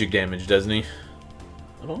absorbs magic damage, doesn't he?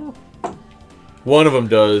 I don't know. One of them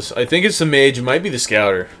does. I think it's the mage. It might be the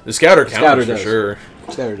scouter. The scouter counts for sure.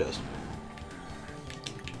 Scouter does.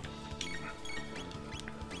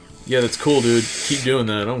 Yeah, that's cool, dude. Keep doing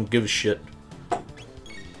that. I don't give a shit.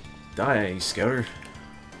 Die, scouter.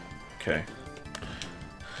 Okay.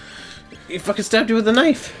 He fucking stabbed you with a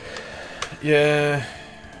knife. Yeah.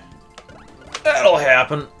 That'll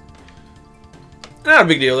happen. Not a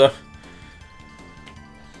big deal, though.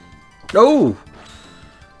 No!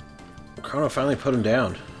 Chrono finally put him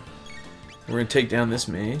down. We're gonna take down this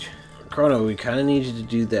mage. Chrono, we kind of need you to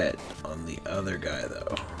do that on the other guy,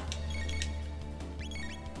 though.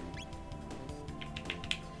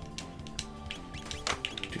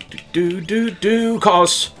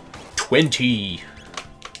 Costs 20.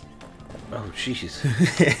 Oh,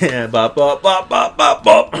 jeez. Bop, bop, bop, bop, bop,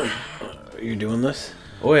 bop. You're doing this?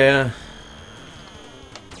 Oh, yeah.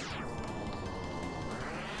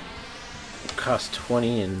 Cost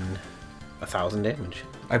 20 and 1,000 damage.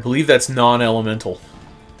 I believe that's non-elemental.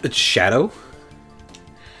 It's Shadow?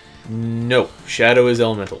 No, Shadow is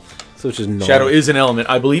elemental. So it's just non... Shadow is an element.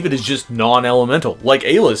 I believe it is just non-elemental, like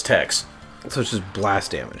Ayla's techs. So it's just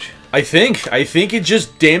blast damage. I think it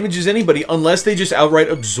just damages anybody unless they just outright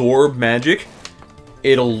absorb magic.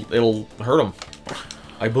 It'll hurt them.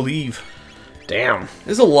 I believe. Damn.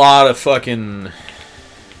 There's a lot of fucking.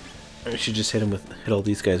 I should just hit all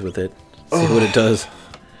these guys with it. See what it does.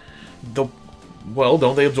 Well,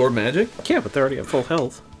 don't they absorb magic? Yeah, but they're already at full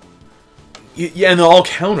health. Yeah, and they'll all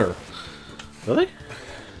counter. Really?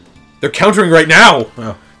 They're countering right now.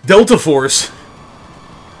 Oh. Delta Force.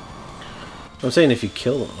 I'm saying if you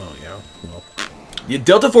kill them. Oh, yeah. Well. Yeah,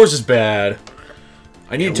 Delta Force is bad.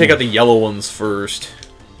 I need to take out the yellow ones first.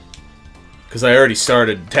 Because I already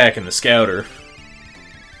started attacking the scouter.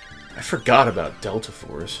 I forgot about Delta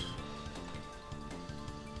Force.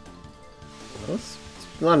 Well, it's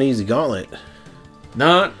not an easy gauntlet.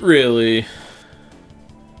 Not really.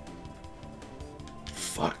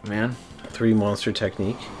 Fuck, man. 3 monster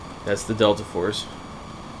technique. That's the Delta Force.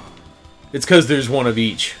 It's because there's one of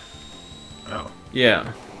each. Oh.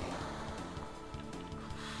 Yeah.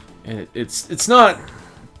 And it's not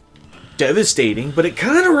devastating, but it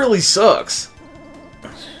kind of really sucks.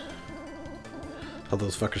 How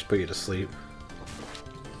those fuckers put you to sleep.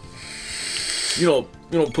 You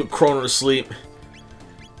don't put Chrono to sleep.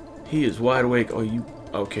 He is wide awake. Oh, you...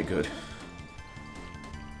 Okay, good.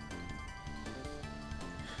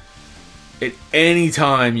 At any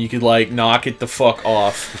time, you could, like, knock it the fuck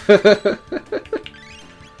off.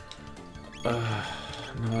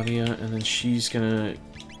 Nadia, and then she's gonna...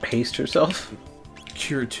 Haste herself?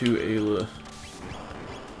 Cure 2 Ayla.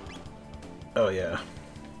 Oh, yeah.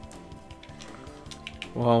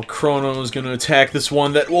 While Chrono's gonna attack this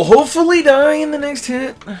one that will hopefully die in the next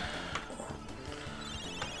hit.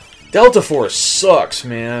 Delta Force sucks,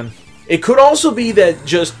 man. It could also be that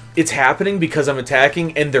just it's happening because I'm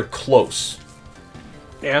attacking and they're close.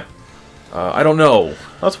 Yeah. I don't know.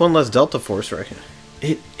 That's one less Delta Force, right?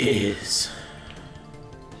 It is.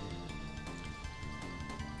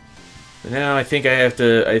 But now I think I have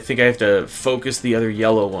to focus the other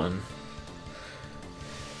yellow one.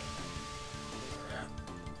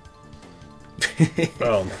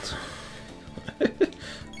 Oh.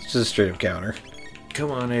 It's just a straight up counter. Come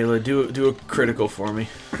on, Ayla, do a critical for me.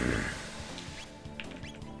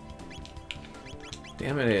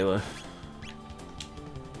 Damn it, Ayla.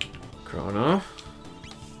 Chrono.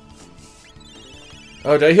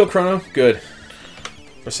 Oh, did I heal Chrono? Good.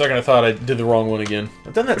 For a second I thought I did the wrong one again.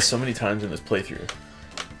 I've done that so many times in this playthrough.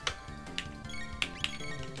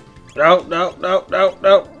 No, no, no, no,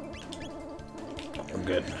 no. I'm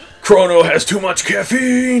good. Chrono has too much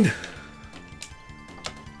caffeine!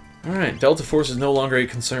 Alright, Delta Force is no longer a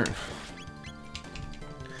concern.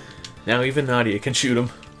 Now even Nadia can shoot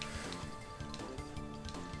him.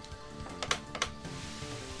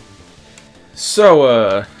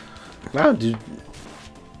 So, Wow, dude.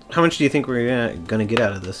 How much do you think we're gonna get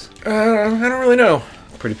out of this? I don't really know.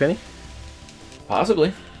 Pretty penny?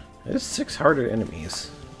 Possibly. There's 6 harder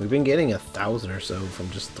enemies. We've been getting 1,000 or so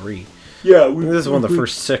from just 3. Yeah, this is one of the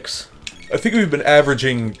first 6. I think we've been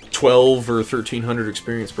averaging 12 or 1,300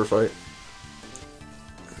 experience per fight.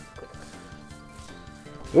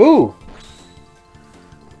 Ooh!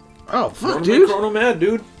 Oh, fuck, dude! Chrono mad,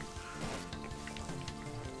 dude.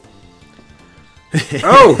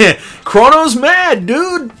 Oh! Chrono's mad,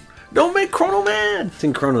 dude! Don't make Chrono mad! I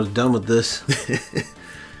think Chrono's done with this.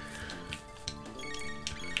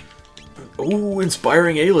 Ooh,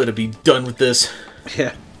 inspiring Ayla to be done with this.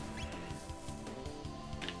 Yeah.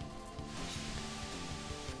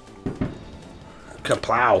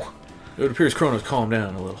 Kaplow. It appears Chrono's calmed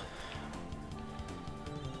down a little.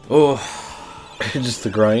 Oh. Just the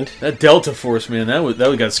grind. That Delta Force, man,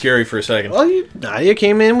 that got scary for a second. Well, you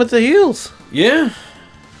came in with the heals. Yeah.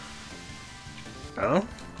 Oh.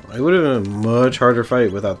 It would have been a much harder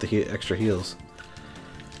fight without the extra heals.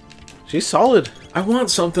 She's solid. I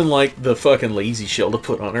want something like the fucking lazy shell to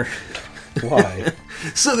put on her. Why?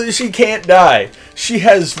 So that she can't die. She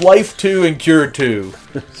has life 2 and cure 2.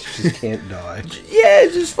 She can't die. Yeah,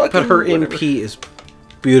 just fucking. But her whatever. MP is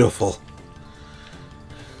beautiful.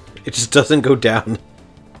 It just doesn't go down.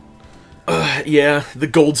 Yeah, the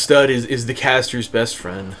gold stud is the caster's best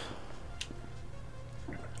friend.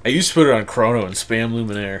 I used to put it on Chrono and spam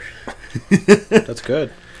Luminaire. That's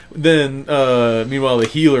good. Then, meanwhile, the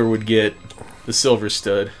healer would get the silver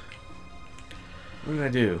stud. What did I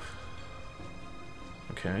do?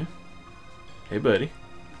 Okay. Hey, buddy.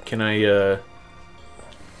 Can I,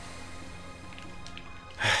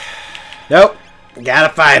 Nope.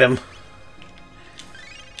 Gotta fight him.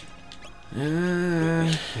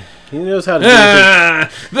 He knows how to do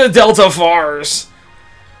it. The Delta Fars!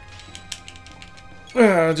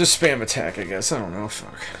 Just spam attack, I guess. I don't know.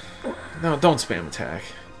 Fuck. No, don't spam attack.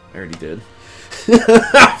 I already did.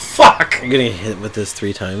 Fuck! You're getting hit with this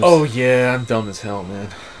 3 times. Oh, yeah. I'm dumb as hell, man.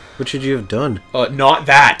 What should you have done? Not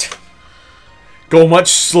that. Go much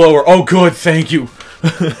slower. Oh, good. Thank you.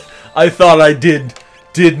 I thought I did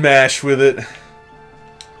mash with it.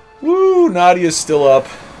 Woo! Nadia's still up.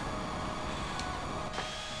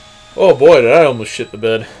 Oh, boy, did I almost shit the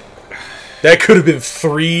bed. That could have been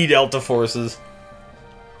 3 Delta Forces.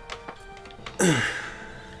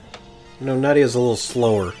 No, Nadia's a little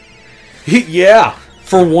slower. Yeah,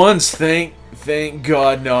 for once, thank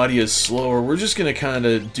God Nadia's slower. We're just gonna kind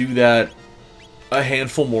of do that a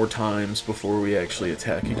handful more times before we actually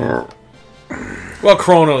attack again. Well,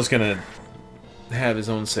 Chrono's gonna have his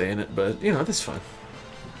own say in it, but, you know, that's fine.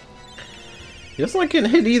 He doesn't like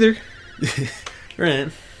getting hit either.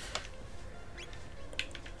 Right.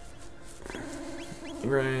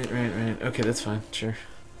 Right. Okay, that's fine. Sure.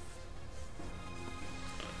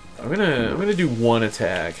 I'm gonna do 1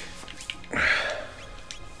 attack.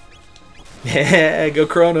 Yeah, go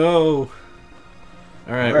Chrono.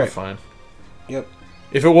 Alright, we're fine. Yep.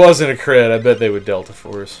 If it wasn't a crit, I bet they would Delta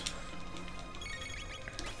Force.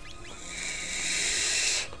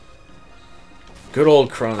 Good old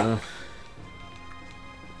Chrono.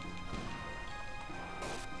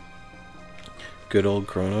 Good old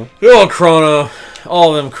Chrono. Good old Chrono.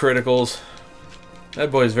 All of them criticals.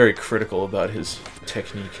 That boy is very critical about his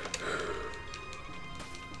technique.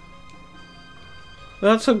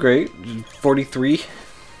 Not so great. 43.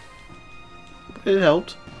 It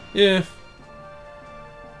helped. Yeah.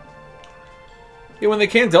 Yeah, when they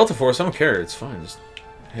can't Delta Force, I don't care. It's fine. Just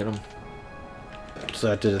hit them. So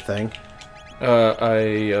that did a thing. I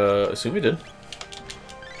assume you did.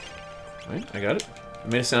 Right, I got it. I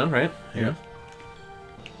made a sound, right? Yeah.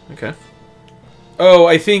 Okay. Oh,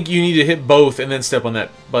 I think you need to hit both and then step on that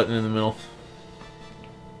button in the middle.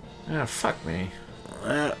 Ah, fuck me.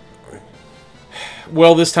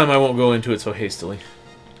 Well, this time I won't go into it so hastily.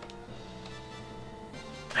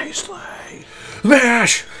 Hastily.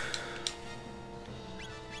 Mash!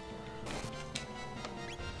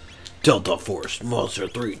 Delta Force Monster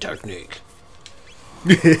 3 technique.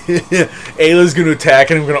 Ayla's gonna attack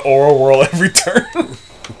and I'm gonna aura whirl every turn.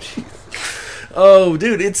 Oh,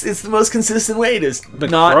 dude, it's the most consistent way to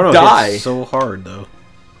not Chrono die. hits so hard though.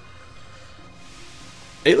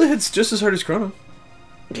 Ayla hits just as hard as Chrono.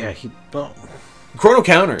 Yeah, well, Chrono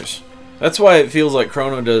counters. That's why it feels like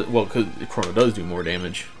Chrono does well, because Chrono does do more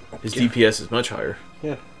damage. His DPS is much higher.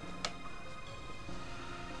 Yeah.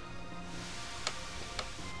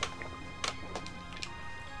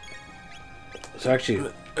 So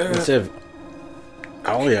actually, instead of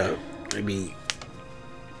Alia, maybe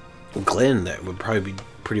Glenn, that would probably be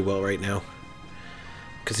pretty well right now.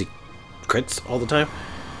 Because he crits all the time.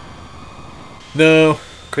 No.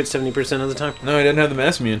 Crits 70% of the time. No, he doesn't have the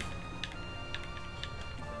mass immune.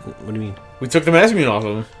 What do you mean? We took the mass immune off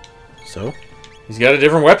of him. So? He's got a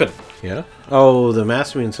different weapon. Yeah? Oh, the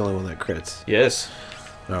mass immune's the only one that crits. Yes.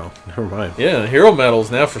 Oh, never mind. Yeah, hero medals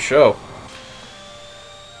now for show.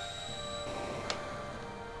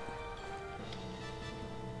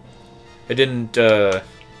 I didn't aura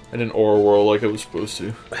whirl like I was supposed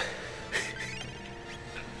to.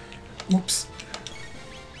 Oops.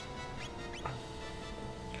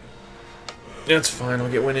 That's fine, I'll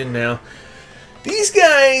get one in now. These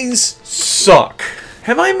guys suck.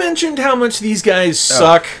 Have I mentioned how much these guys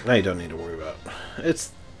suck? Now you don't need to worry about it.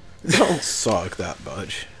 They don't suck that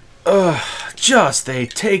much. Just they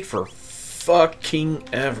take for fucking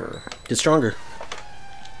ever. Get stronger.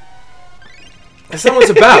 That's not what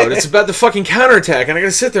it's about. It's about the fucking counterattack, and I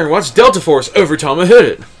gotta sit there and watch Delta Force every time I hit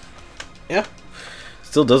it. Yeah.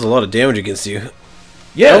 Still does a lot of damage against you.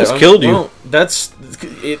 Yeah, almost killed you. Well, that's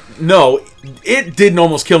it. No, it didn't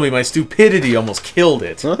almost kill me. My stupidity almost killed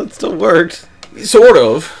it. Well, it still worked. Sort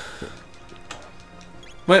of.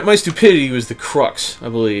 My stupidity was the crux, I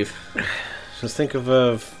believe. Just think of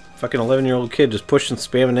a fucking 11-year-old kid just pushing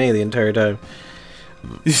spamming A the entire time.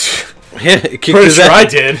 Yeah, it kicked his ass. I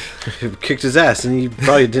did. It kicked his ass, and he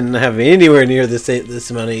probably didn't have anywhere near this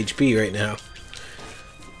amount of HP right now.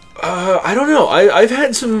 I don't know. I've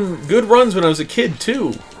had some good runs when I was a kid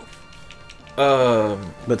too.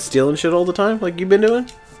 But stealing shit all the time, like you've been doing?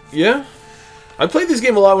 Yeah. I played this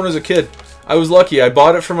game a lot when I was a kid. I was lucky. I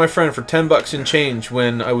bought it for my friend for $10 and change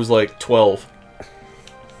when I was like 12.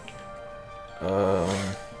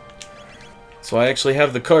 So I actually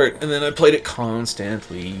have the cart, and then I played it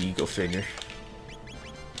constantly. Go figure.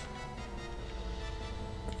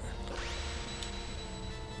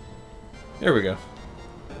 There we go.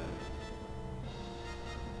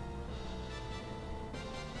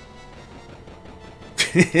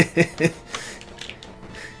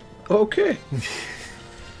 Okay.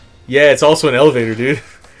 Yeah, it's also an elevator, dude.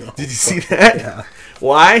 Did you see that? Yeah.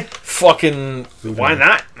 Why? Fucking... Why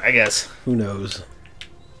not, I guess. Who knows?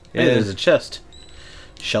 Yeah. Hey, there's a chest.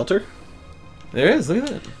 Shelter? There is, look at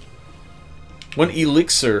that. One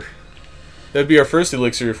elixir. That'd be our first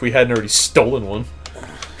elixir if we hadn't already stolen one.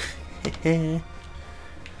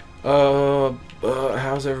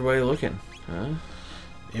 How's everybody looking? Huh?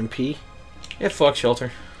 MP? Yeah, fuck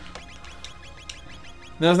shelter.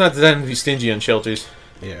 Now's not the time to be stingy on shelters.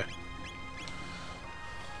 Yeah.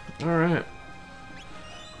 Alright.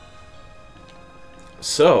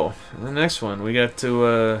 So, the next one, we got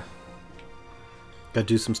to, Gotta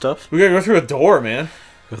do some stuff? we gotta go through a door, man.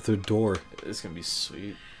 Go through a door. It's gonna be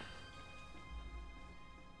sweet.